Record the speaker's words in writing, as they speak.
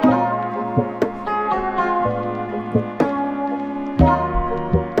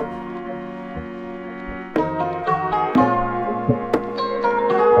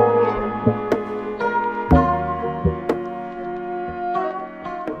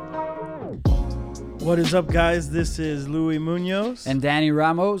What is up, guys? This is Louis Munoz. And Danny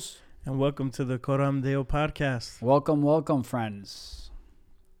Ramos. And welcome to the Coram Deo podcast. Welcome, friends.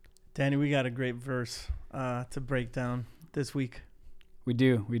 Danny, we got a great verse to break down this week. We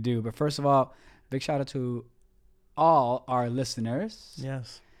do. But first of all, big shout out to all our listeners.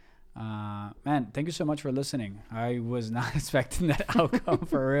 Yes. Man, thank you so much for listening. I was not expecting that outcome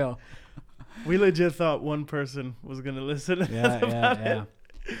for real. We legit thought one person was going to listen. Yeah.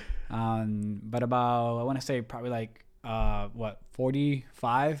 But about, I want to say probably like,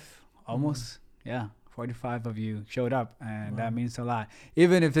 45 almost. Yeah. 45 of you showed up, and that means a lot.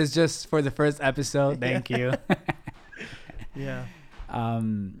 Even if it's just for the first episode, thank you. Yeah.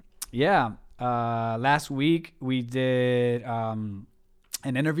 Last week we did an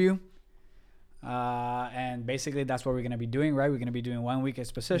interview. And basically that's what we're going to be doing, right? We're going to be doing 1 week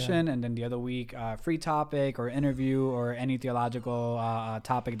exposition, and then the other week free topic or interview or any theological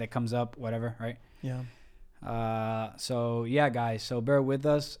topic that comes up, whatever, right? Yeah. So yeah, guys, so bear with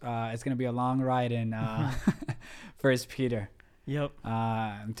us. It's going to be a long ride in First Peter. Yep.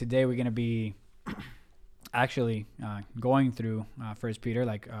 Today we're going to be actually going through First Peter,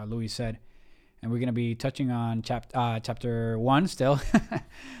 like Louis said, and we're going to be touching on chapter 1 still,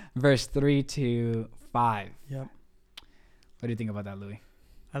 verse 3 to 5. Yep. What do you think about that, Louis?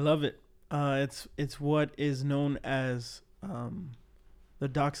 I love it. It's what is known as the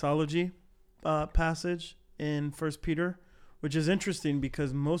Doxology passage in First Peter, which is interesting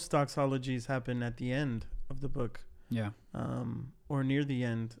because most doxologies happen at the end of the book. Yeah. Or near the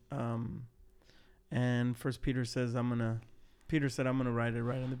end. And First Peter says, Peter said, I'm going to write it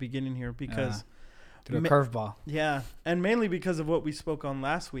right in the beginning here because to the curveball. Yeah. And mainly because of what we spoke on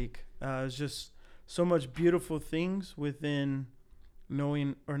last week. It's just so much beautiful things within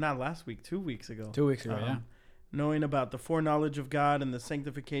knowing, or not last week, 2 weeks ago. 2 weeks ago, yeah. Knowing about the foreknowledge of God and the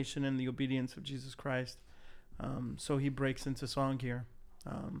sanctification and the obedience of Jesus Christ. So he breaks into song here.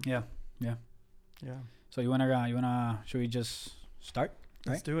 Yeah. So should we just start?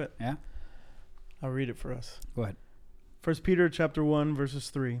 Let's do it. Yeah. I'll read it for us. Go ahead. 1 Peter chapter 1, verses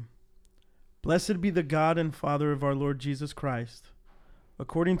 3. Blessed be the God and Father of our Lord Jesus Christ.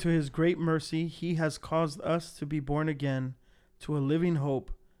 According to his great mercy, he has caused us to be born again to a living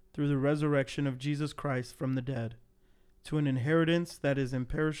hope through the resurrection of Jesus Christ from the dead, to an inheritance that is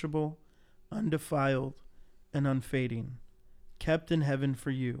imperishable, undefiled, and unfading, kept in heaven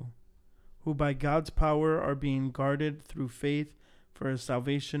for you, who by God's power are being guarded through faith for a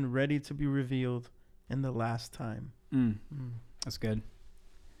salvation ready to be revealed in the last time. That's good.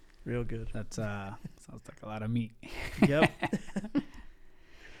 Real good. That's sounds like a lot of meat. Yep.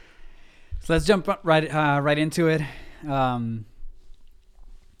 So let's jump right into it.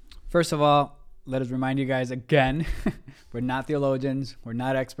 First of all, let us remind you guys again, we're not theologians, we're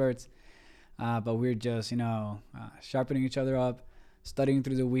not experts, but we're just sharpening each other up, studying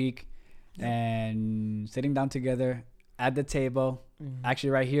through the week, and sitting down together at the table. Actually,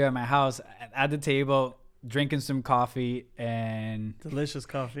 right here at my house, at the table, drinking some coffee and delicious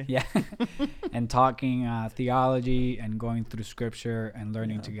coffee. Yeah. And talking theology and going through scripture and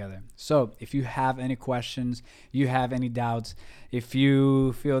learning together. So if you have any questions, you have any doubts, if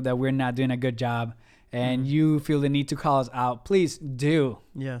you feel that we're not doing a good job and you feel the need to call us out, please do.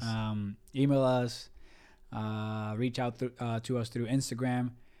 Yes. Email us, reach out to us through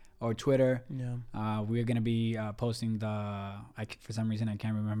Instagram or Twitter. Yeah. We're going to be posting for some reason, I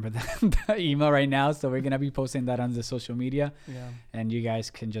can't remember the email right now. So we're going to be posting that on the social media. Yeah. And you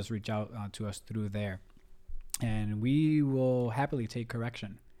guys can just reach out to us through there. And we will happily take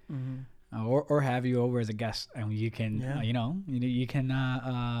correction. Or have you over as a guest. And you can, you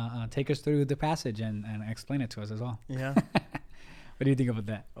can take us through the passage and explain it to us as well. Yeah. What do you think about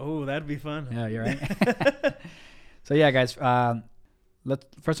that? Oh, that'd be fun. Yeah, you're right. So yeah, guys,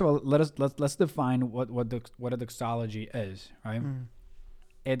 Let's define what a doxology is, right?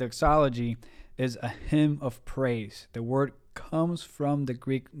 A doxology is a hymn of praise. The word comes from the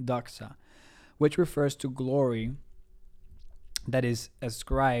Greek doxa, which refers to glory that is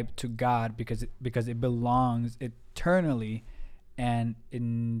ascribed to God because it belongs eternally and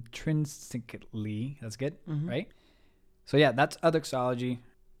intrinsically. That's good, right? So yeah, that's a doxology,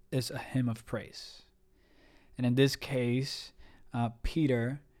 is a hymn of praise, and in this case,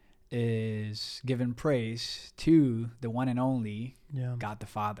 Peter is giving praise to the one and only God the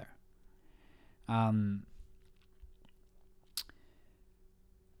Father.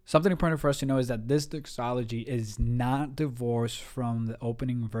 Something important for us to know is that this doxology is not divorced from the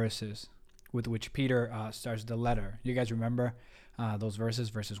opening verses with which Peter starts the letter. You guys remember those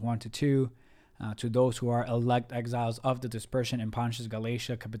verses 1 to 2, to those who are elect exiles of the dispersion in Pontus,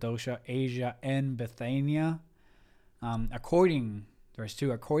 Galatia, Cappadocia, Asia, and Bithynia, according, verse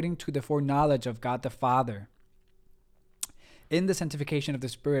 2, according to the foreknowledge of God the Father, in the sanctification of the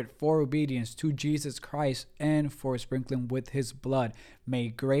Spirit, for obedience to Jesus Christ and for sprinkling with his blood, may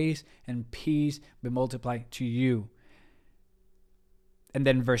grace and peace be multiplied to you. And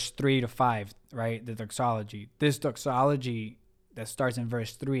then verse 3 to 5, right? The doxology. This doxology that starts in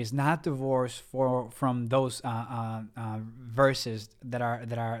verse 3 is not divorced from those verses that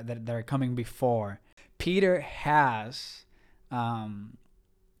are coming before. Peter has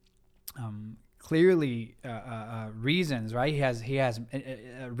clearly reasons, right? He has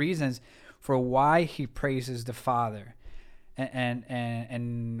reasons for why he praises the Father,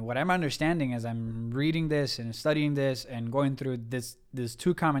 and what I'm understanding as I'm reading this and studying this and going through these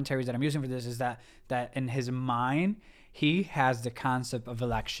two commentaries that I'm using for this is that in his mind he has the concept of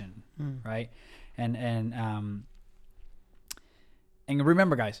election, right? And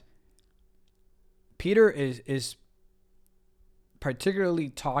remember, guys, Peter is particularly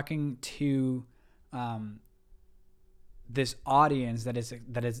talking to this audience that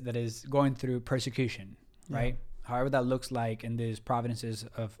is going through persecution, right? However that looks like in these provinces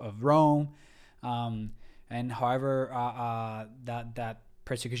of Rome, and however that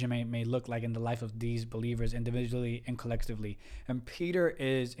persecution may look like in the life of these believers individually and collectively. And Peter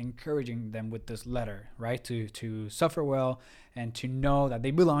is encouraging them with this letter, right? To suffer well and to know that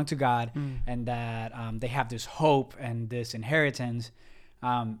they belong to God, and that they have this hope and this inheritance.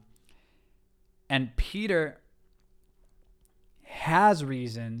 And Peter has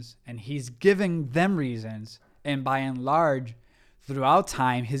reasons, and he's giving them reasons. And by and large, throughout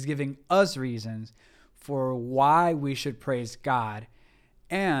time, he's giving us reasons for why we should praise God.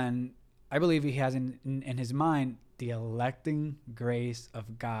 And I believe he has in his mind the electing grace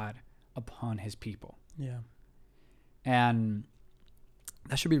of God upon his people. Yeah. And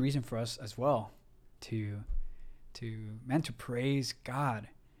that should be a reason for us as well to praise God.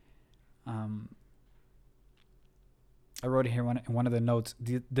 I wrote it here in one of the notes,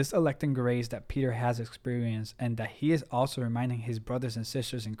 this electing grace that Peter has experienced, and that he is also reminding his brothers and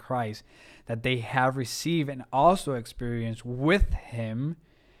sisters in Christ that they have received and also experienced with him,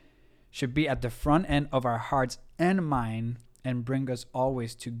 should be at the front end of our hearts and mind, and bring us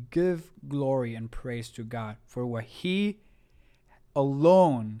always to give glory and praise to God for what he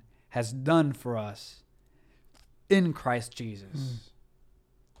alone has done for us in Christ Jesus.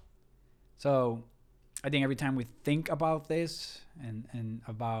 So I think every time we think about this and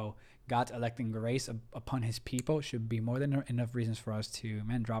about God's electing grace upon his people, should be more than enough reasons for us to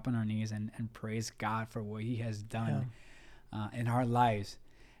drop on our knees and praise God for what he has done in our lives,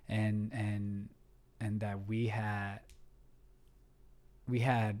 and that we had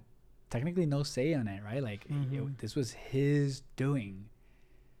technically no say on it, right? Like this was his doing.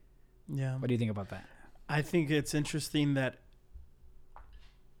 Yeah. What do you think about that? I think it's interesting that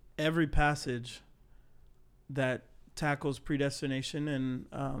every passage that tackles predestination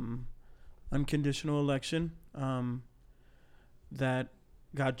and unconditional election, that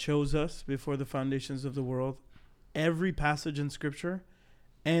God chose us before the foundations of the world, every passage in Scripture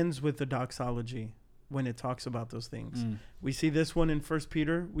ends with the doxology when it talks about those things. We see this one in 1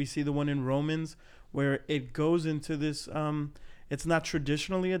 Peter. We see the one in Romans where it goes into this. It's not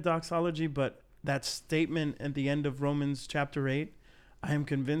traditionally a doxology, but that statement at the end of Romans chapter 8, I am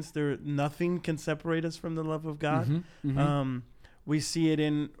convinced nothing can separate us from the love of God. We see it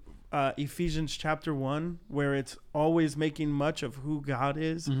in Ephesians chapter 1, where it's always making much of who God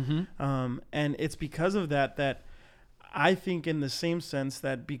is. And it's because of that I think, in the same sense,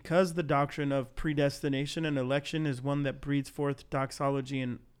 that because the doctrine of predestination and election is one that breeds forth doxology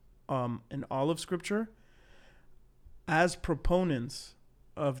in all of Scripture, as proponents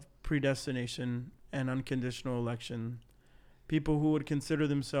of predestination and unconditional election, people who would consider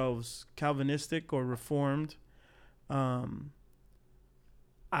themselves Calvinistic or Reformed,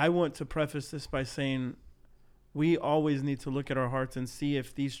 I want to preface this by saying we always need to look at our hearts and see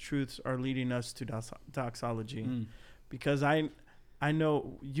if these truths are leading us to doxology. Because I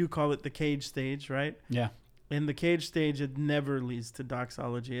know you call it the cage stage, right? Yeah. In the cage stage, it never leads to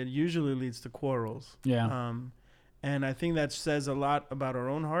doxology. It usually leads to quarrels. Yeah. And I think that says a lot about our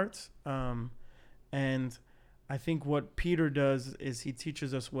own hearts. And I think what Peter does is he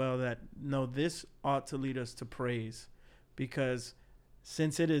teaches us well that, no, this ought to lead us to praise. Because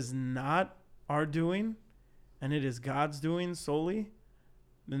since it is not our doing and it is God's doing solely,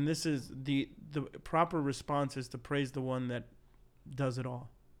 then this is the proper response is to praise the one that does it all.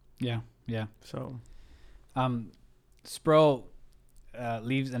 Yeah. So, Sproul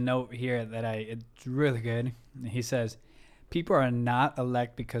leaves a note here that it's really good. He says, people are not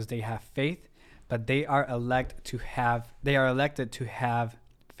elect because they have faith, but they are elected to have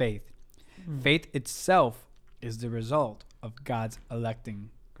faith. Faith itself is the result of God's electing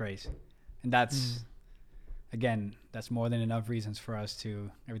grace. And that's again, that's more than enough reasons for us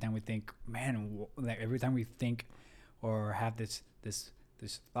to, every time we think or have this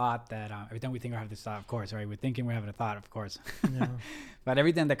thought that every time we think or have this thought, of course, right? We're thinking, we're having a thought, of course. Yeah. But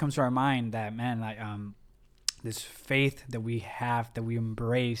everything that comes to our mind, that man, like this faith that we have, that we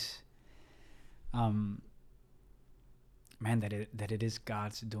embrace, man, that it is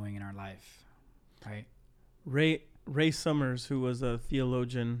God's doing in our life, right? Ray Summers, who was a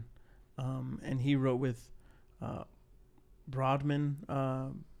theologian, and he wrote with Broadman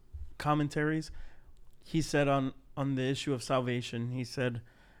commentaries. He said on the issue of salvation, he said,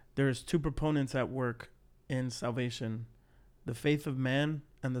 there's two proponents at work in salvation, the faith of man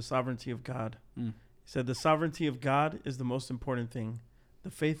and the sovereignty of God. He said the sovereignty of God is the most important thing.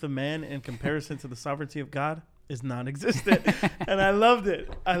 The faith of man in comparison to the sovereignty of God is non-existent. And I loved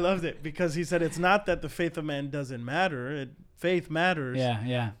it because he said it's not that the faith of man doesn't matter. Faith matters.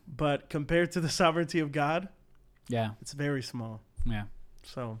 Yeah. But compared to the sovereignty of God, yeah, it's very small. Yeah.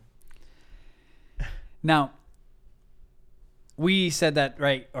 So now, we said that,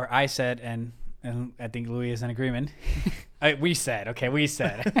 right? Or I said, and I think Louis is in agreement. We said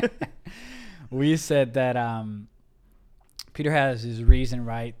we said that Peter has his reason,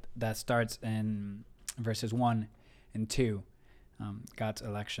 right? That starts in verses 1 and 2, God's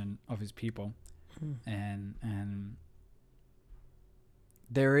election of his people. And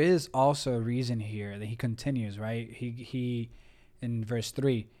there is also a reason here that he continues, right? He in verse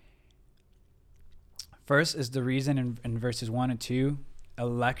 3, first is the reason in verses 1 and 2,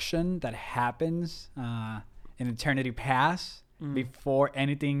 election that happens in eternity past, before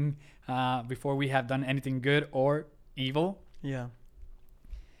anything, before we have done anything good or evil. Yeah.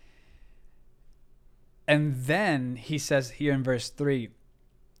 And then he says here in verse 3,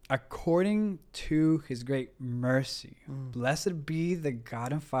 according to his great mercy, blessed be the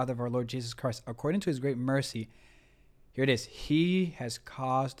God and Father of our Lord Jesus Christ. According to his great mercy, here it is, he has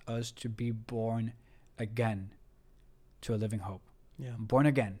caused us to be born again to a living hope. Yeah. Born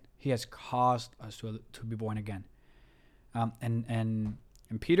again. He has caused us to be born again. And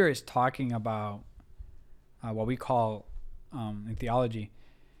Peter is talking about what we call in theology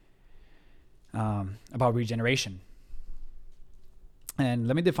about regeneration. And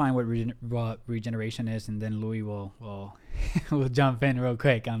let me define what regeneration is, and then Louis will will jump in real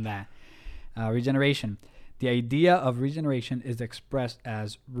quick on that. Regeneration. The idea of regeneration is expressed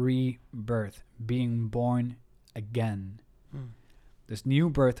as rebirth, being born again. This new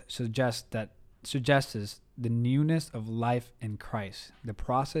birth suggests the newness of life in Christ. The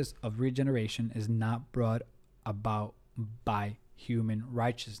process of regeneration is not brought about by human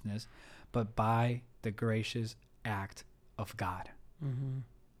righteousness, but by the gracious act of God.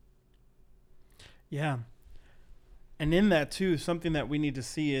 Yeah. And in that too, something that we need to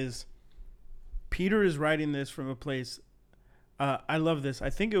see is Peter is writing this from a place. I love this. I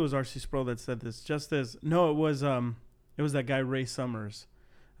think it was R.C. Sproul that said this. It was that guy Ray Summers.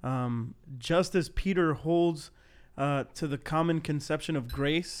 Just as Peter holds to the common conception of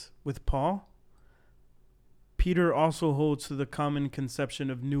grace with Paul, Peter also holds to the common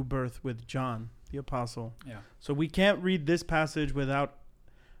conception of new birth with John, the apostle. Yeah. So we can't read this passage without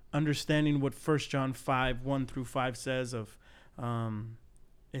understanding what 1 John 5, 1 through 5 says of,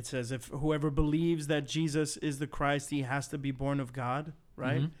 it says, if whoever believes that Jesus is the Christ, he has to be born of God,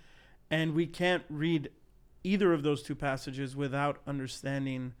 right? And we can't read either of those two passages without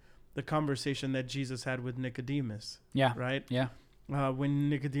understanding the conversation that Jesus had with Nicodemus. Yeah. Right? Yeah. When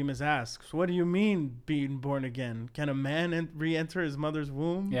Nicodemus asks, what do you mean being born again? Can a man re-enter his mother's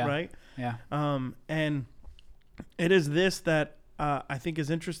womb? Yeah. Right? Yeah. And it is this that I think is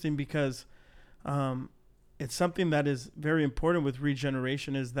interesting because it's something that is very important with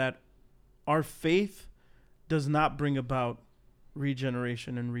regeneration, is that our faith does not bring about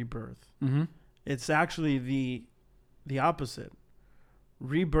regeneration and rebirth. It's actually the opposite.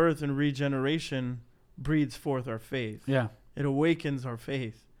 Rebirth and regeneration breeds forth our faith. Yeah. It awakens our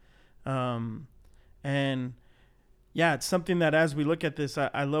faith. And yeah, it's something that as we look at this,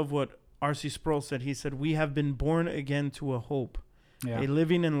 I love what R.C. Sproul said. He said, we have been born again to a hope, a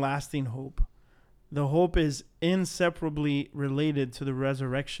living and lasting hope. The hope is inseparably related to the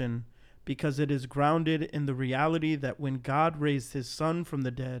resurrection because it is grounded in the reality that when God raised his Son from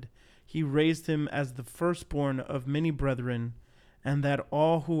the dead, he raised him as the firstborn of many brethren, and that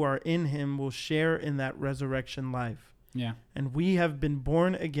all who are in him will share in that resurrection life. Yeah. And we have been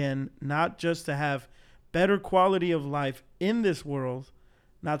born again, not just to have better quality of life in this world,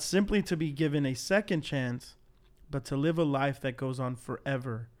 not simply to be given a second chance, but to live a life that goes on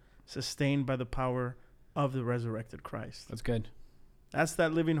forever, sustained by the power of the resurrected Christ. That's good. That's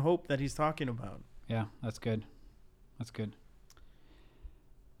that living hope that he's talking about. Yeah, that's good. That's good.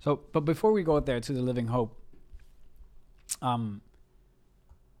 So, but before we go there to the living hope,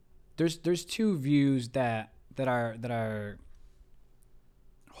 there's two views that are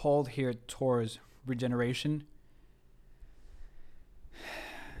hold here towards regeneration,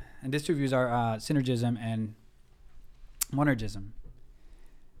 and these two views are synergism and monergism.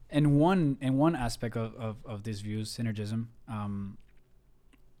 And one aspect of these views, synergism,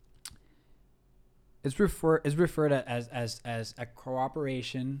 is referred as a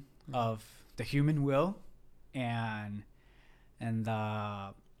cooperation of the human will and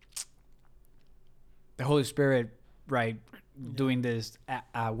the Holy Spirit, right, doing this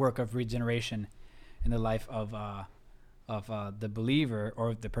work of regeneration in the life of the believer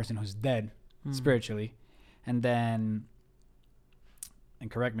or the person who's dead spiritually, and then, and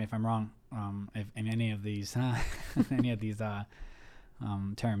correct me if I'm wrong, if in any of these terms,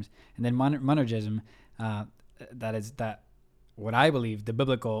 and then monergism, that is that what I believe the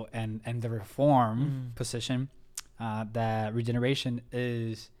biblical and the reform position, that regeneration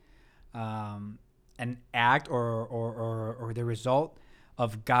is an act or the result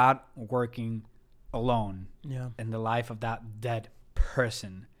of God working alone in the life of that dead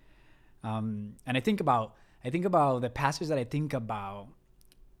person. And I think about the passage that I think about.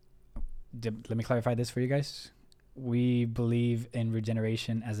 Let me clarify this for you guys. We believe in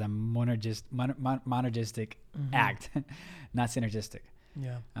regeneration as a monergistic act, not synergistic.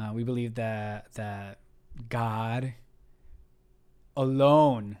 Yeah. We believe that God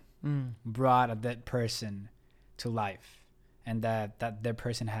alone brought a dead person to life, and that dead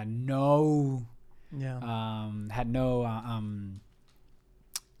person had no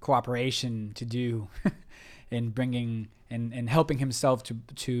cooperation to do in bringing and helping himself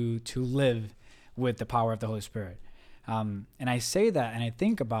to live with the power of the Holy Spirit. And I say that, and I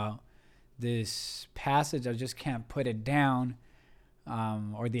think about this passage. I just can't put it down,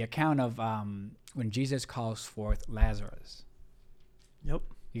 or the account of when Jesus calls forth Lazarus. Yep.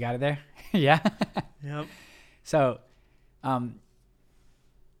 You got it there? Yeah. Yep. So,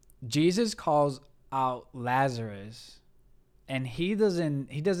 Jesus calls out Lazarus, and he doesn't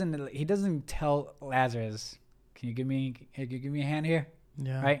tell Lazarus, "Can you give me a hand here?"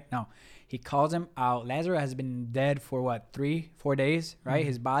 Yeah. Right? No. He calls him out. Lazarus has been dead for what, 3-4 days, right?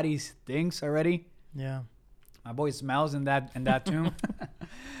 His body stinks already. Yeah. My boy smells in that tomb.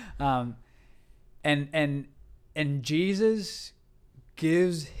 And Jesus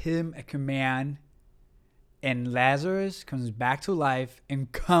gives him a command, and Lazarus comes back to life and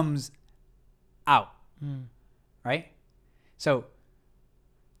comes out. Right? So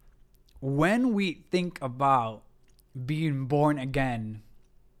when we think about being born again,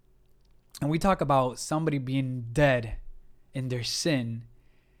 and we talk about somebody being dead in their sin,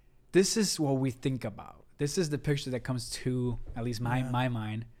 this is what we think about. This is the picture that comes to at least my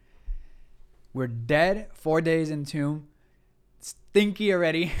mind. We're dead 4 days in tomb, stinky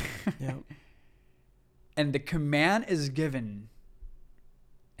already. Yep. And the command is given,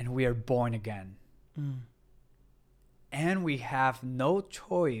 and we are born again. And we have no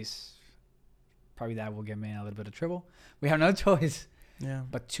choice. Probably that will get me in a little bit of trouble. We have no choice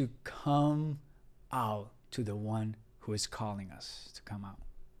but to come out to the one who is calling us to come out.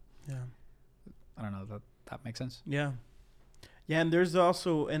 Yeah. I don't know if that makes sense. Yeah. Yeah, and there's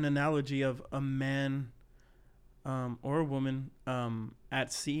also an analogy of a man or a woman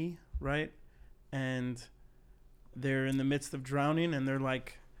at sea, right? And they're in the midst of drowning, and they're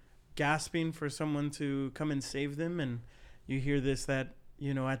like gasping for someone to come and save them. And you hear this, that,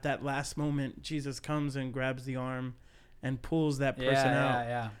 you know, at that last moment, Jesus comes and grabs the arm and pulls that person out.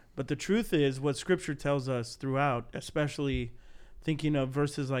 Yeah. But the truth is, what Scripture tells us throughout, especially thinking of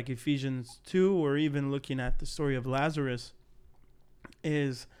verses like Ephesians 2, or even looking at the story of Lazarus,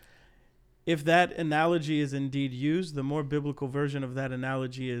 is if that analogy is indeed used, the more biblical version of that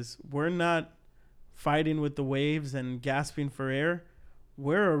analogy is we're not fighting with the waves and gasping for air.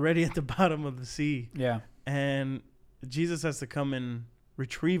 We're already at the bottom of the sea. Yeah. And Jesus has to come and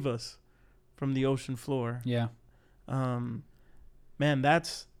retrieve us from the ocean floor. Yeah. Man,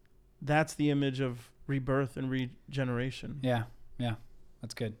 that's the image of rebirth and regeneration. Yeah.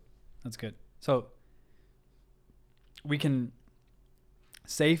 That's good. So we can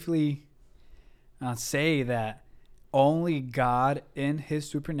safely say that only God in his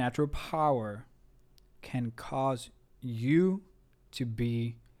supernatural power can cause you to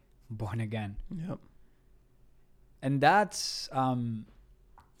be born again. Yep. And that's,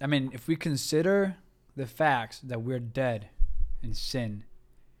 if we consider the facts that we're dead in sin,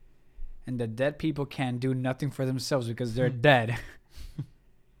 and that dead people can do nothing for themselves because they're dead,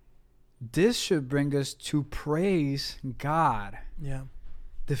 this should bring us to praise God. Yeah.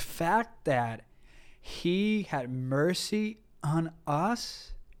 The fact that he had mercy on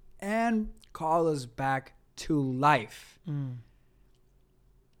us and called us back to life. And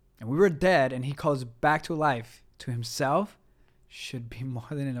we were dead and he calls us back to life to himself should be more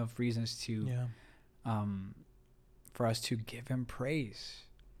than enough reasons to for us to give him praise,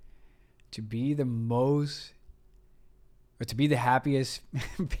 to be the most, or to be the happiest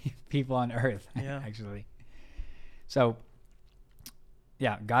people on earth. Actually. So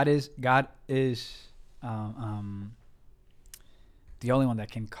God is the only one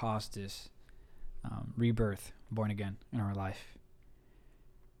that can cause this rebirth, born again in our life.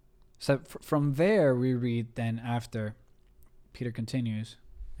 So from there we read then, after Peter continues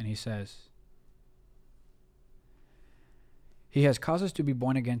and he says, he has caused us to be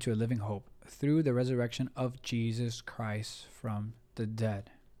born again to a living hope through the resurrection of Jesus Christ from the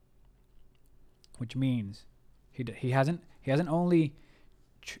dead. Which means he hasn't only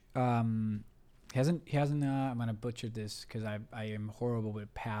I'm gonna butcher this because I am horrible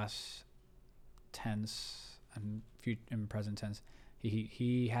with past tense and present tense.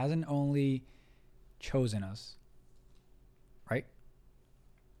 He hasn't only chosen us, right?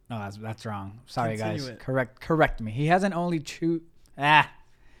 No, that's wrong. Sorry, Continue guys. it. Correct me. He hasn't only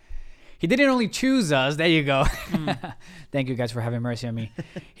He didn't only choose us. There you go. Thank you guys for having mercy on me.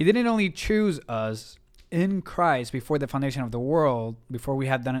 He didn't only choose us in Christ before the foundation of the world, before we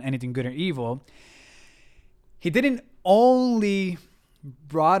had done anything good or evil. He didn't only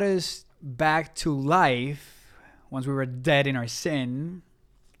brought us back to life once we were dead in our sin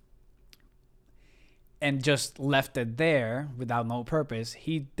and just left it there without no purpose.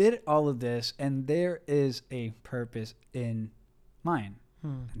 He did all of this, and there is a purpose in mind.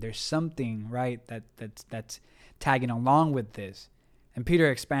 There's something, right, that's tagging along with this. And Peter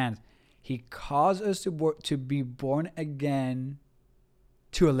expands. He caused us to be born again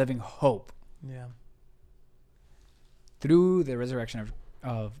to a living hope. Yeah. Through the resurrection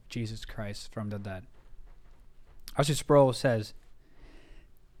of Jesus Christ from the dead. R.C. Sproul says,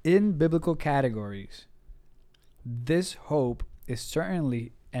 in biblical categories, this hope is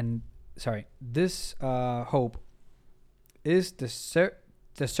certainly, this hope is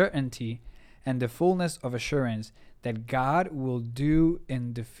the certainty and the fullness of assurance that God will do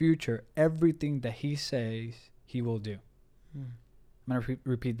in the future everything that he says he will do. I'm going to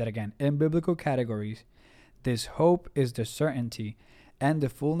repeat that again. In biblical categories, this hope is the certainty and the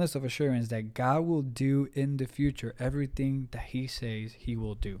fullness of assurance that God will do in the future everything that he says he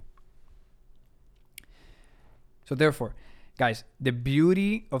will do. So therefore, guys, the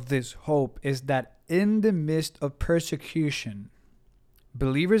beauty of this hope is that in the midst of persecution,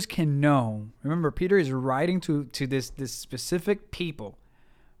 believers can know. Remember, Peter is writing to this specific people,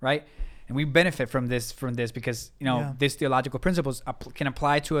 right? And we benefit from this because these theological principles can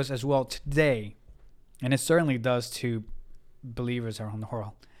apply to us as well today, and it certainly does to believers around the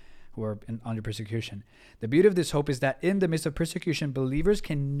world who are under persecution. The beauty of this hope is that in the midst of persecution, believers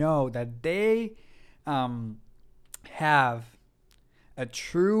can know that they have a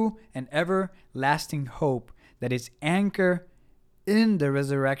true and everlasting hope that is anchored in the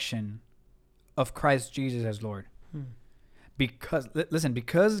resurrection of Christ Jesus as Lord. Because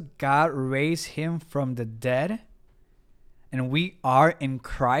God raised him from the dead and we are in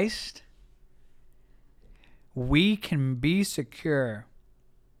Christ, we can be secure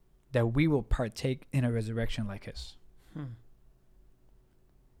that we will partake in a resurrection like his.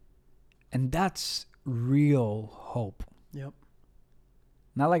 And that's real hope. Yep.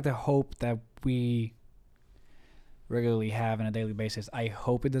 Not like the hope that we regularly have on a daily basis. I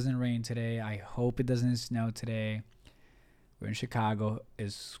hope it doesn't rain today. I hope it doesn't snow today. We're in Chicago.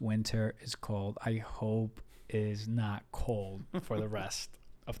 It's winter. It's cold. I hope it is not cold for the rest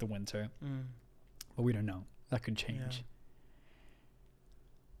of the winter. But we don't know. That could change. Yeah.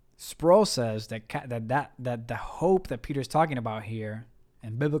 Sproul says that the hope that Peter's talking about here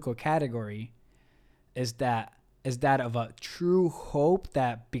in biblical category is that of a true hope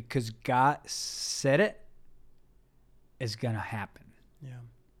that because God said it, it's gonna happen. Yeah.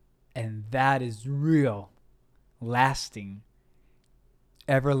 And that is real, lasting,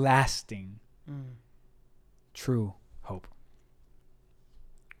 everlasting, true hope.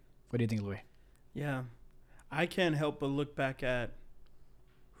 What do you think, Louis? Yeah. I can't help but look back at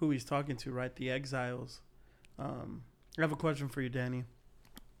who he's talking to, right? The exiles. I have a question for you, Danny.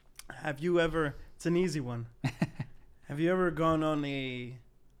 Have you ever, it's an easy one. Have you ever gone on a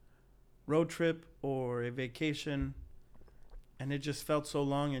road trip or a vacation and it just felt so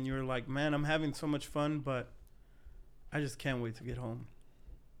long and you were like, man, I'm having so much fun, but I just can't wait to get home,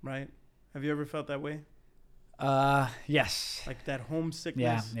 right? Have you ever felt that way? Yes. Like that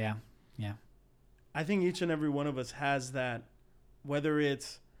homesickness? Yeah. I think each and every one of us has that, whether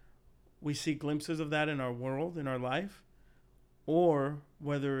it's we see glimpses of that in our world, in our life, or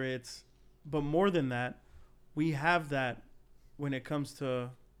whether it's, but more than that, we have that when it comes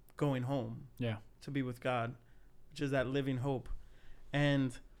to going home. Yeah. To be with God, which is that living hope.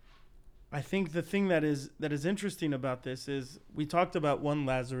 And I think the thing that is interesting about this is we talked about one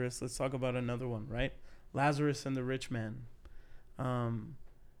Lazarus. Let's talk about another one, right? Lazarus and the rich man.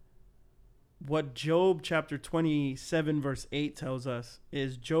 What Job chapter 27 verse 8 tells us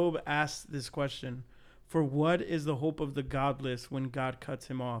is Job asked this question, for what is the hope of the godless when God cuts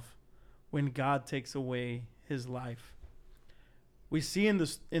him off, when God takes away his life? We see in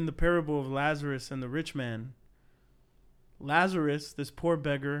the parable of Lazarus and the rich man, Lazarus, this poor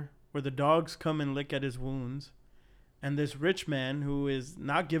beggar, where the dogs come and lick at his wounds, and this rich man who is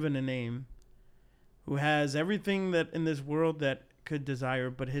not given a name, who has everything that in this world that could desire,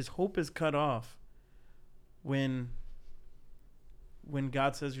 but his hope is cut off when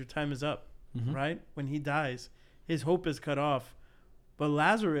God says your time is up, right? When he dies, his hope is cut off. But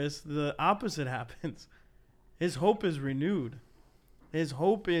Lazarus, the opposite happens. His hope is renewed. His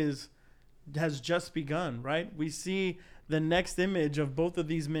hope has just begun, right? We see the next image of both of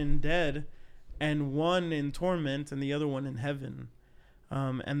these men dead, and one in torment and the other one in heaven.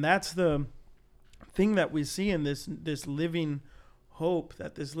 And that's the thing that we see in this living hope,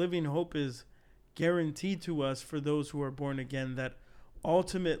 that this living hope is guaranteed to us for those who are born again, that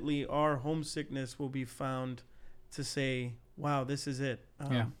ultimately our homesickness will be found to say, wow, this is it.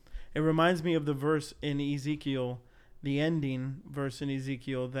 It reminds me of the verse in Ezekiel, the ending verse in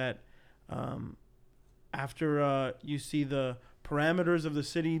Ezekiel, that after you see the parameters of the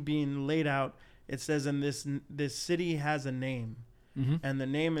city being laid out, it says, and this city has a name, and the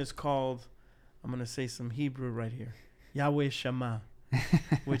name is called, I'm going to say some Hebrew right here, Yahweh Shammah,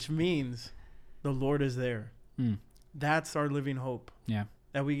 which means the Lord is there. That's our living hope. Yeah.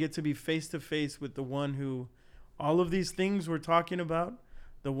 That we get to be face to face with the one who, all of these things we're talking about,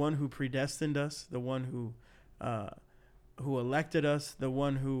 the one who predestined us, the one who elected us, the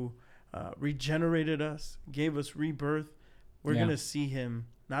one who regenerated us, gave us rebirth. We're going to see him,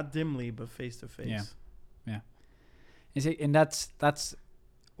 not dimly, but face to face. Yeah. You see, and that's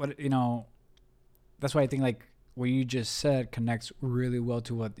what, that's why I think like what you just said connects really well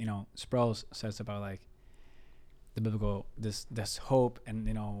to what, Sprouse says about like the biblical, this hope, and,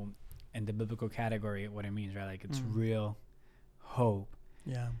 in the biblical category, what it means, right? Like it's real hope.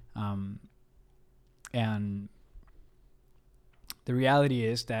 Yeah. And the reality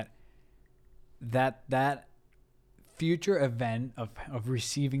is that future event of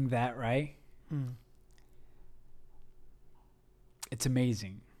receiving that, right? It's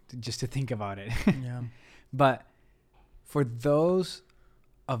amazing just to think about it. Yeah. But for those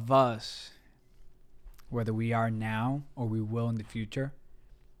of us, whether we are now or we will in the future,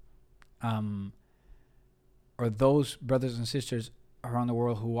 or those brothers and sisters around the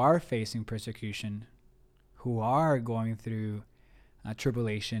world who are facing persecution, who are going through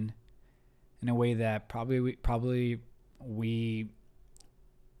tribulation in a way that probably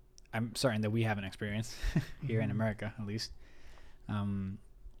I'm certain that we haven't experienced here in America, at least. And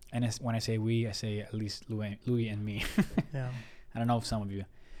when I say we, I say at least Louis and me. Yeah. I don't know if some of you,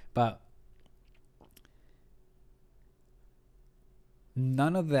 but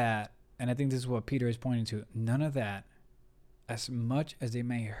none of that, and I think this is what Peter is pointing to, none of that, as much as they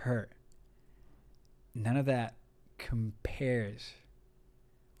may hurt, none of that compares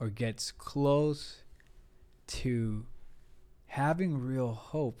or gets close to having real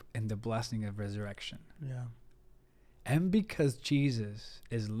hope in the blessing of resurrection. Yeah. And because Jesus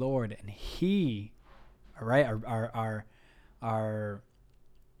is Lord and he, right, our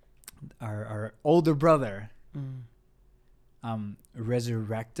older brother,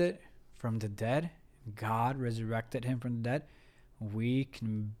 resurrected from the dead, God resurrected him from the dead, we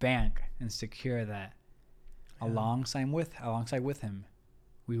can bank and secure that alongside with him,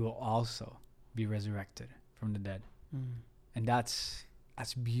 we will also be resurrected from the dead. And that's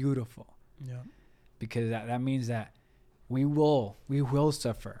beautiful. Yeah. Because that means that we will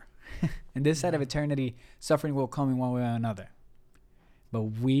suffer. In this side of eternity, suffering will come in one way or another. But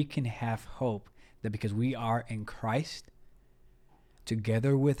we can have hope that because we are in Christ,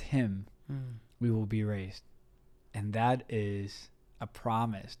 together with him, we will be raised. And that is a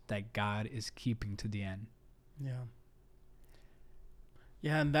promise that God is keeping to the end. Yeah.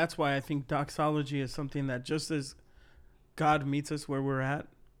 Yeah, and that's why I think doxology is something that just as God meets us where we're at,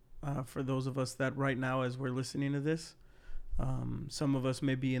 for those of us that right now, as we're listening to this, some of us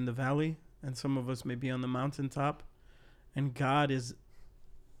may be in the valley and some of us may be on the mountaintop, and God is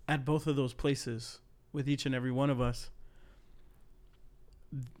at both of those places with each and every one of us.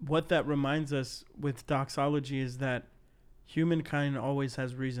 What that reminds us with doxology is that humankind always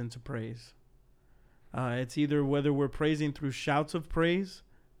has reason to praise. It's either whether we're praising through shouts of praise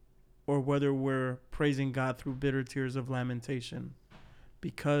or whether we're praising God through bitter tears of lamentation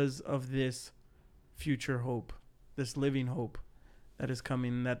because of this future hope, this living hope that is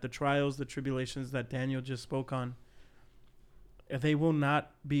coming, that the trials, the tribulations that Daniel just spoke on, they will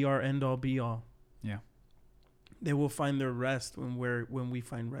not be our end all be all. Yeah. They will find their rest when we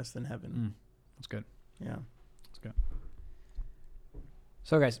find rest in heaven. That's good. Yeah. That's good.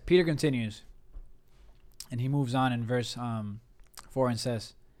 So guys, Peter continues and he moves on in verse 4 and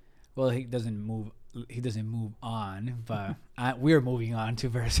says, well, he doesn't move on, but we're moving on to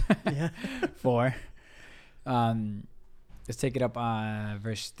verse 4. Let's take it up on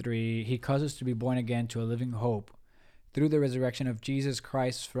verse 3. He causes us to be born again to a living hope through the resurrection of Jesus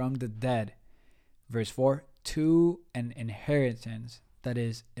Christ from the dead. Verse 4, to an inheritance that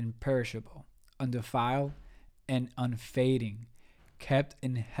is imperishable, undefiled, and unfading, kept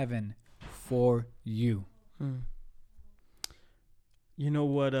in heaven for you. You know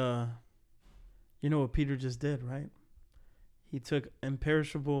what Peter just did, right? He took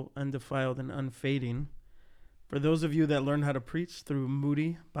imperishable, undefiled, and unfading. For those of you that learn how to preach through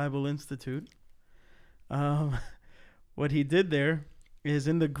Moody Bible Institute, what he did there is,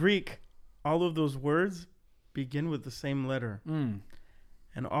 in the Greek, all of those words begin with the same letter. And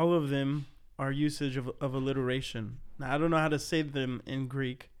all of them are usage of alliteration. Now, I don't know how to say them in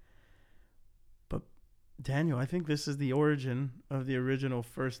Greek, but Daniel, I think this is the origin of the original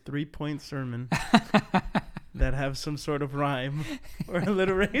first 3-point sermon that have some sort of rhyme or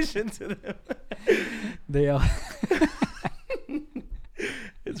alliteration to them. They all...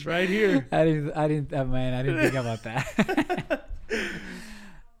 It's right here. I didn't think about that.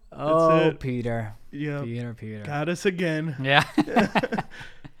 Oh, Peter. Yeah. Peter. Got us again. Yeah.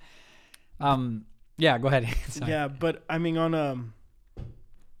 Yeah, go ahead. Yeah, but I mean, on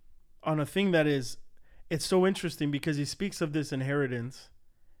a thing that is, it's so interesting because he speaks of this inheritance,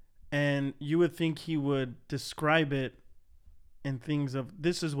 and you would think he would describe it in things of,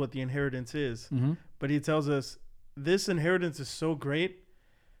 this is what the inheritance is. Mm-hmm. But he tells us this inheritance is so great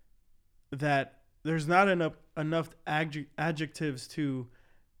that there's not enough adjectives to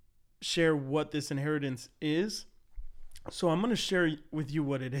share what this inheritance is. So I'm going to share with you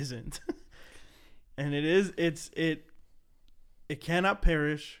what it isn't. And it cannot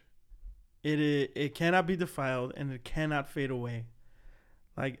perish. It cannot be defiled, and it cannot fade away.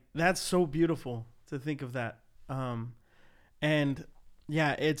 Like, that's so beautiful to think of that. And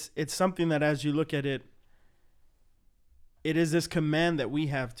yeah, it's something that as you look at it, it is this command that we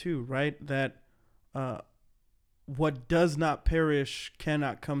have too, right? That what does not perish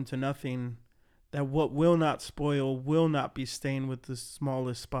cannot come to nothing. That what will not spoil will not be stained with the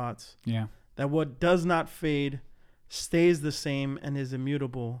smallest spots. Yeah. That what does not fade stays the same and is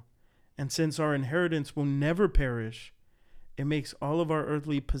immutable. And since our inheritance will never perish, it makes all of our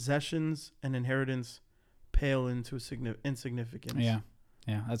earthly possessions and inheritance pale into insignificance.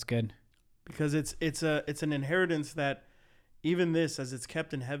 Yeah, that's good. Because it's an inheritance that, even this, as it's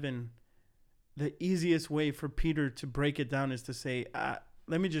kept in heaven, the easiest way for Peter to break it down is to say,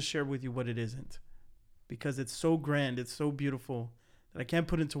 let me just share with you what it isn't. Because it's so grand, it's so beautiful, that I can't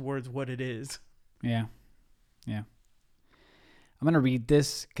put into words what it is. Yeah. I'm going to read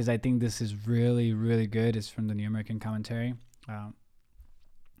this because I think this is really, really good. It's from the New American Commentary.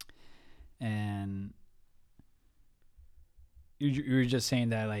 And you were just saying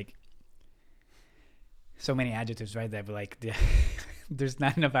that, like, so many adjectives, right? That, like, there's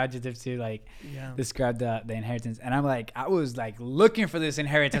not enough adjectives to, like, describe the inheritance. And I'm like, I was, like, looking for this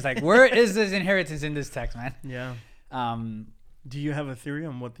inheritance. Like, where is this inheritance in this text, man? Yeah. Do you have a theory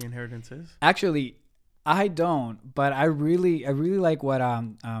on what the inheritance is? Actually, I don't, but I really like what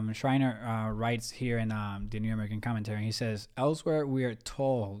Schreiner writes here in the New American Commentary. He says, elsewhere we are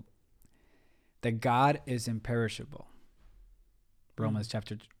told that God is imperishable. Romans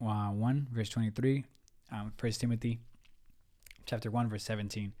chapter 1, verse 23. 1 Timothy chapter 1, verse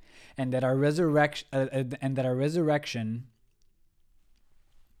 17. And that our resurrection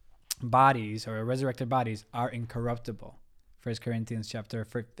bodies, or resurrected bodies, are incorruptible. 1 Corinthians chapter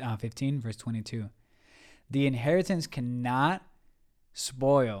 15, verse 22. The inheritance cannot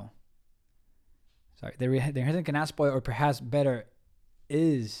spoil. Sorry, the inheritance cannot spoil, or perhaps better,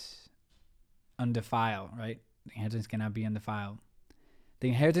 is undefiled, right? The inheritance cannot be undefiled. The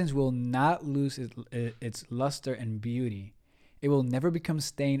inheritance will not lose its luster and beauty. It will never become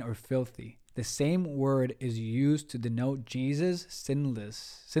stained or filthy. The same word is used to denote Jesus'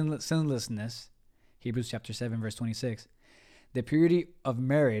 sinlessness, Hebrews chapter 7, verse 26. The purity of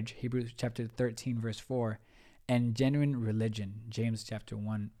marriage, Hebrews chapter 13, verse 4. And genuine religion, James chapter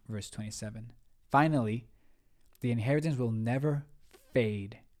 1, verse 27. Finally, the inheritance will never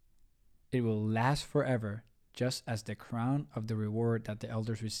fade. It will last forever, just as the crown of the reward that the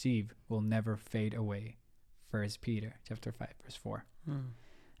elders receive will never fade away. 1 Peter chapter 5, verse 4.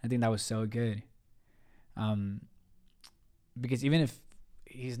 I think that was so good. Because even if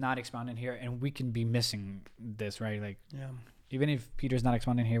he's not expounding here, and we can be missing this, right? Like, even if Peter's not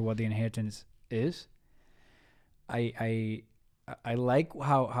expounding here what the inheritance is, I like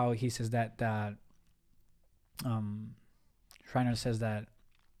how he says that Schreiner says that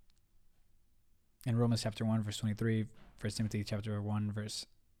in Romans chapter 1, verse 23, 1 Timothy chapter 1, verse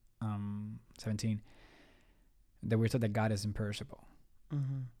 17, that we're told that God is imperishable.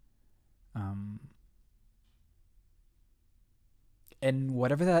 And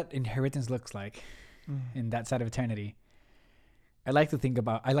whatever that inheritance looks like in that side of eternity, I like to think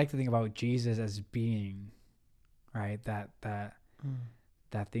about Jesus as being, right, that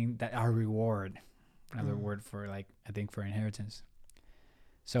thing, that our reward, another word for, like, I think for inheritance.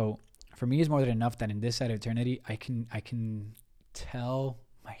 So for me, it's more than enough that in this side of eternity, I can tell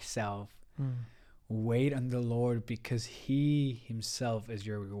myself, wait on the Lord, because He Himself is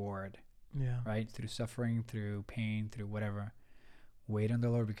your reward. Right? Through suffering, through pain, through whatever. Wait on the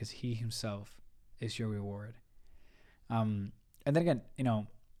Lord, because He Himself is your reward. And then again,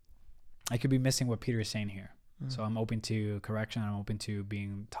 I could be missing what Peter is saying here. So I'm open to correction. I'm open to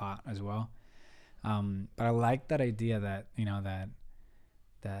being taught as well. But I like that idea that,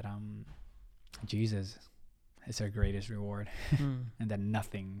 that Jesus is our greatest reward, and that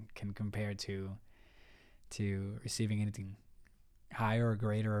nothing can compare to receiving anything higher or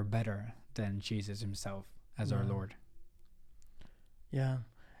greater or better than Jesus Himself as our Lord. Yeah.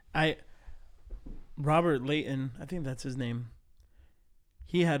 Robert Layton, I think that's his name,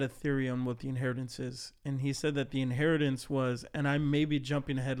 he had a theory on what the inheritance is. And he said that the inheritance was, and I may be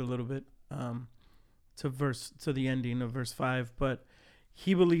jumping ahead a little bit to the ending of verse 5, but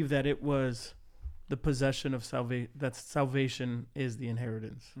he believed that it was the possession of salvation, that salvation is the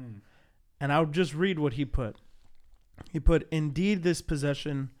inheritance. And I'll just read what he put. He put, "Indeed, this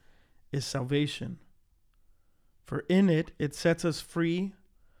possession is salvation. For in it sets us free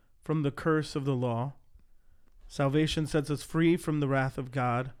from the curse of the law. Salvation sets us free from the wrath of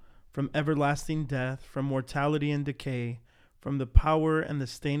God, from everlasting death, from mortality and decay, from the power and the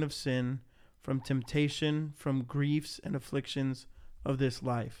stain of sin, from temptation, from griefs and afflictions of this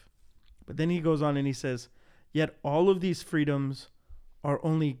life." But then he goes on and he says, "Yet all of these freedoms are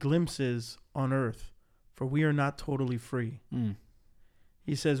only glimpses on earth, for we are not totally free."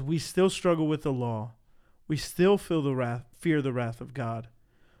 He says, "We still struggle with the law. We still fear the wrath of God.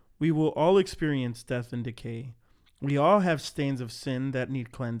 We will all experience death and decay. We all have stains of sin that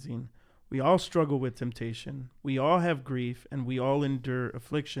need cleansing. We all struggle with temptation. We all have grief, and we all endure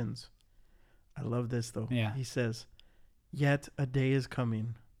afflictions." I love this, though. Yeah. He says, "Yet a day is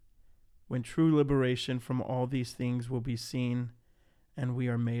coming when true liberation from all these things will be seen, and we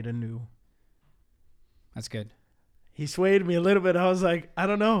are made anew." That's good. He swayed me a little bit. I was like, I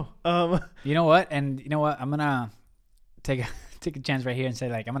don't know. You know what? And you know what? I'm gonna take a chance right here and say,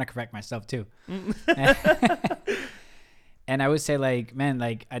 like, I'm gonna correct myself too. And I would say, like, man,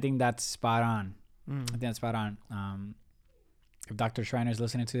 like, I think that's spot on. I think that's spot on. If Dr. Schreiner is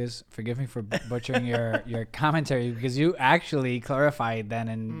listening to this, forgive me for butchering your commentary, because you actually clarified then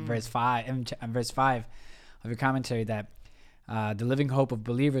in verse 5 of your commentary that the living hope of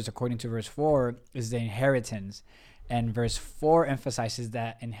believers, according to verse 4, is the inheritance. And verse 4 emphasizes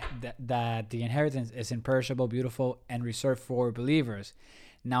that that the inheritance is imperishable, beautiful, and reserved for believers.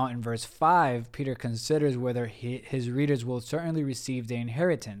 Now in verse 5, Peter considers whether his readers will certainly receive the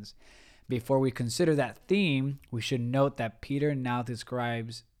inheritance. Before we consider that theme, we should note that Peter now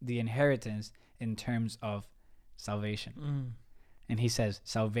describes the inheritance in terms of salvation. And he says,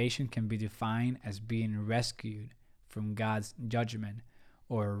 salvation can be defined as being rescued from God's judgment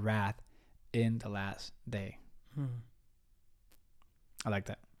or wrath in the last day. I like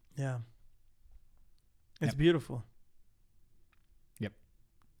that. Yeah. It's beautiful. Yep.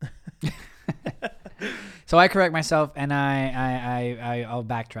 So I correct myself, and I'll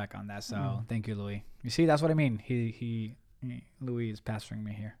backtrack on that. So thank you, Louis. You see, that's what I mean. Louis is pastoring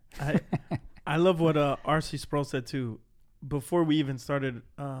me here. I love what R.C. Sproul said too. Before we even started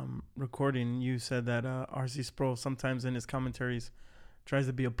recording, you said that R.C. Sproul sometimes in his commentaries tries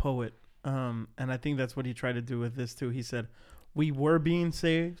to be a poet. And I think that's what he tried to do with this too. He said, we were being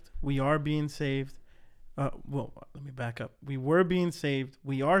saved. We are being saved. Well, let me back up. We were being saved.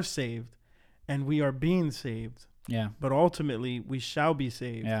 We are saved. And we are being saved. Yeah. But ultimately, we shall be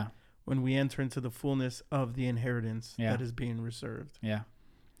saved. Yeah. When we enter into the fullness of the inheritance that is being reserved. Yeah.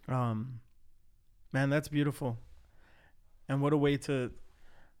 Man, that's beautiful. And what a way to,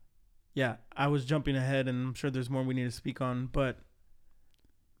 I was jumping ahead and I'm sure there's more we need to speak on, but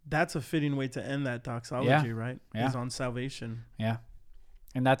that's a fitting way to end that doxology, right? Yeah. Is on salvation. Yeah.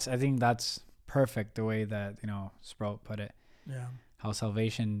 And I think that's perfect the way that, Sprout put it. Yeah. How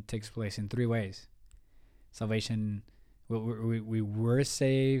salvation takes place in 3 ways. Salvation, we were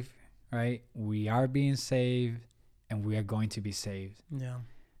saved, right? We are being saved, and we are going to be saved. Yeah.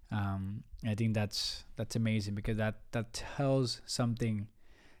 I think that's amazing because that tells something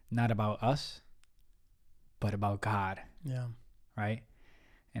not about us, but about God. Yeah. Right?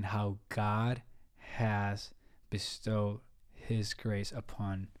 And how God has bestowed His grace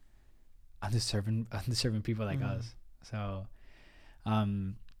upon undeserving people like us. So,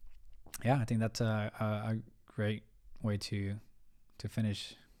 I think that's a great way to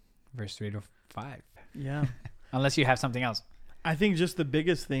finish verse 3 to 5. Yeah. Unless you have something else. I think just the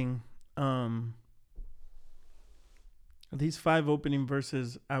biggest thing, these 5 opening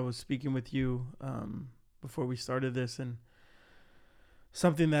verses, I was speaking with you before we started this, and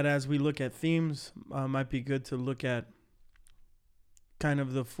something that as we look at themes might be good to look at kind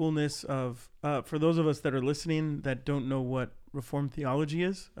of the fullness of, for those of us that are listening that don't know what Reformed theology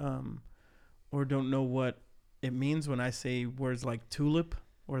is, or don't know what it means when I say words like tulip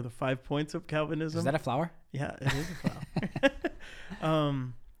or the 5 points of Calvinism. Is that a flower? Yeah, it is a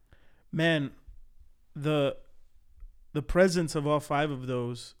flower. Man, the presence of all 5 of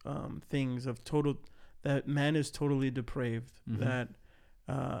those things of total, that man is totally depraved, that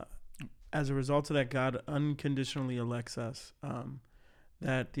as a result of that, God unconditionally elects us,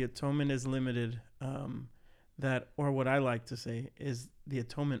 that the atonement is limited, that, or what I like to say is the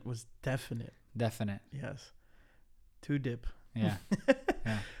atonement was definite. Definite. Yes. To dip. Yeah.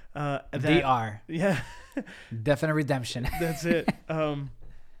 Yeah. DR. Yeah. Definite redemption. That's it.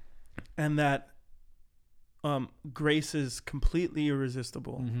 And that grace is completely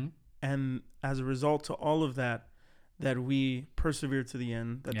irresistible. And as a result to all of that, that we persevere to the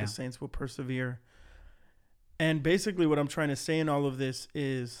end, that the saints will persevere. And basically what I'm trying to say in all of this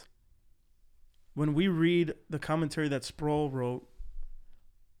is when we read the commentary that Sproul wrote,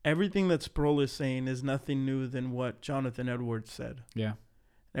 everything that Sproul is saying is nothing new than what Jonathan Edwards said. Yeah.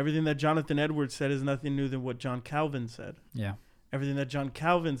 Everything that Jonathan Edwards said is nothing new than what John Calvin said. Yeah. Everything that John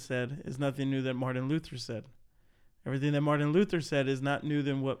Calvin said is nothing new that Martin Luther said. Everything that Martin Luther said is not new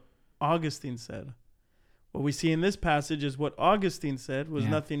than what Augustine said. What we see in this passage is what Augustine said was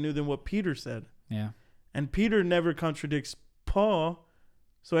nothing new than what Peter said. Yeah. And Peter never contradicts Paul,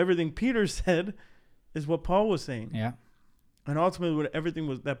 so everything Peter said is what Paul was saying. Yeah. And ultimately, what everything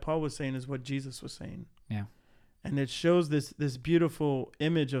was that Paul was saying is what Jesus was saying. Yeah. And it shows this beautiful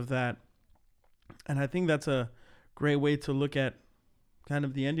image of that. And I think that's a great way to look at kind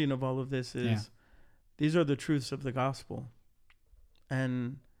of the ending of all of this is these are the truths of the gospel.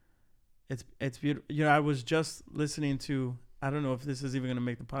 And it's beautiful. You know, I was just listening to, I don't know if this is even going to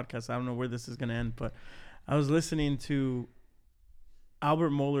make the podcast. I don't know where this is going to end, but I was listening to Albert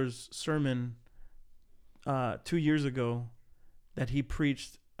Mohler's sermon 2 years ago that he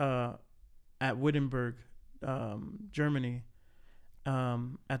preached at Wittenberg, Germany,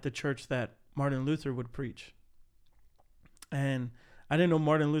 at the church that Martin Luther would preach. And I didn't know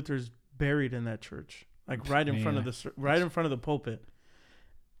Martin Luther's buried in that church, like right in front of the pulpit.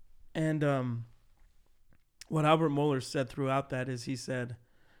 And what Albert Mohler said throughout that is he said,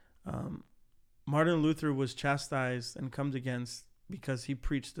 Martin Luther was chastised and come against because he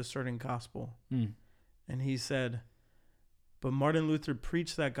preached a certain gospel. And he said, but Martin Luther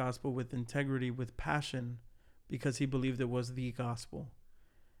preached that gospel with integrity, with passion, because he believed it was the gospel.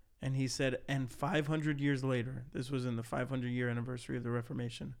 And he said, and 500 years later, this was in the 500-year anniversary of the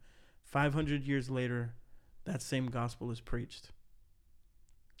Reformation, 500 years later, that same gospel is preached.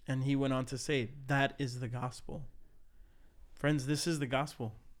 And he went on to say, that is the gospel. Friends, this is the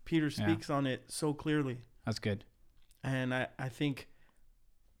gospel. Peter speaks on it so clearly. That's good. And I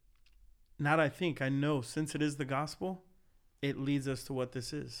know since it is the gospel, it leads us to what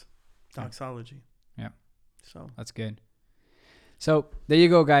this is, doxology. Yeah. So that's good. So there you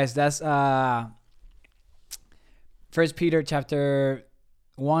go, guys. That's 1 Peter chapter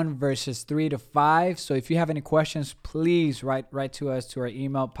 1 verses 3 to 5. So if you have any questions, please write to us to our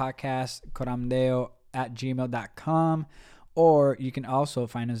email podcast coramdeo@gmail.com, or you can also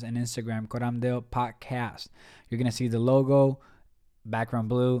find us on Instagram, Coramdeo Podcast. You're gonna see the logo, background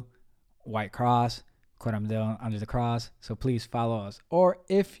blue, white cross, Coramdeo under the cross. So please follow us. Or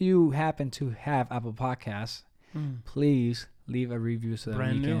if you happen to have Apple Podcasts, please leave a review so that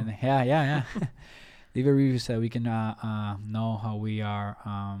we can. Yeah. Leave a review so we can know how we are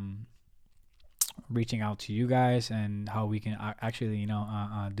reaching out to you guys and how we can actually,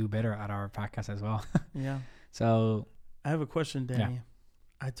 do better at our podcast as well. Yeah. So I have a question, Danny. Yeah.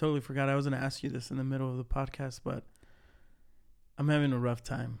 I totally forgot. I was going to ask you this in the middle of the podcast, but I'm having a rough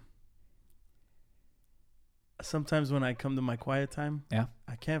time. Sometimes when I come to my quiet time,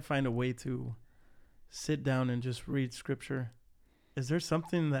 I can't find a way to sit down and just read scripture. Is there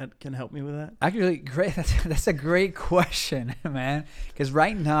something that can help me with that? Actually, great. That's a great question, man. Because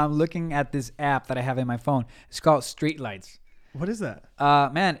right now I'm looking at this app that I have in my phone. It's called Streetlights. What is that?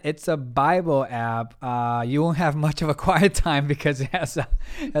 Man, it's a Bible app. You won't have much of a quiet time because it has a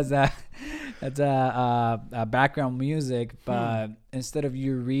background music. But instead of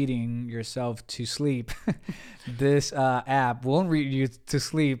you reading yourself to sleep, this app won't read you to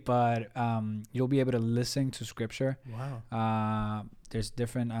sleep, but you'll be able to listen to scripture. Wow. There's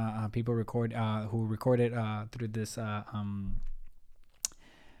different people who recorded through this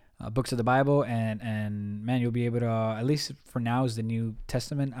books of the Bible, and man, you'll be able to, at least for now, is the New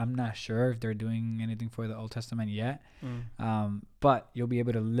Testament. I'm not sure if they're doing anything for the Old Testament yet, but you'll be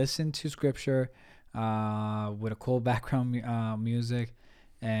able to listen to scripture with a cool background music,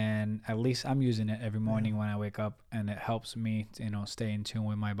 and at least I'm using it every morning when I wake up, and it helps me to, stay in tune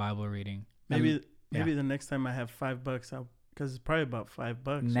with my Bible reading. Maybe the next time I have $5, because it's probably about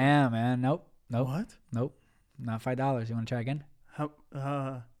 $5. Nah, man, nope. What? Nope, not $5. You want to try again? How?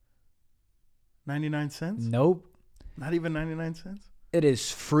 99 cents? Nope. Not even 99 cents? It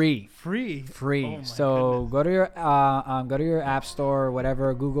is free. Free. Oh, so goodness. Go to your app store or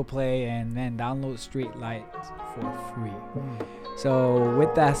whatever, Google Play, and then download Streetlights for free. So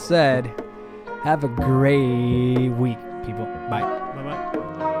with that said, have a great week, people. Bye. Bye-bye.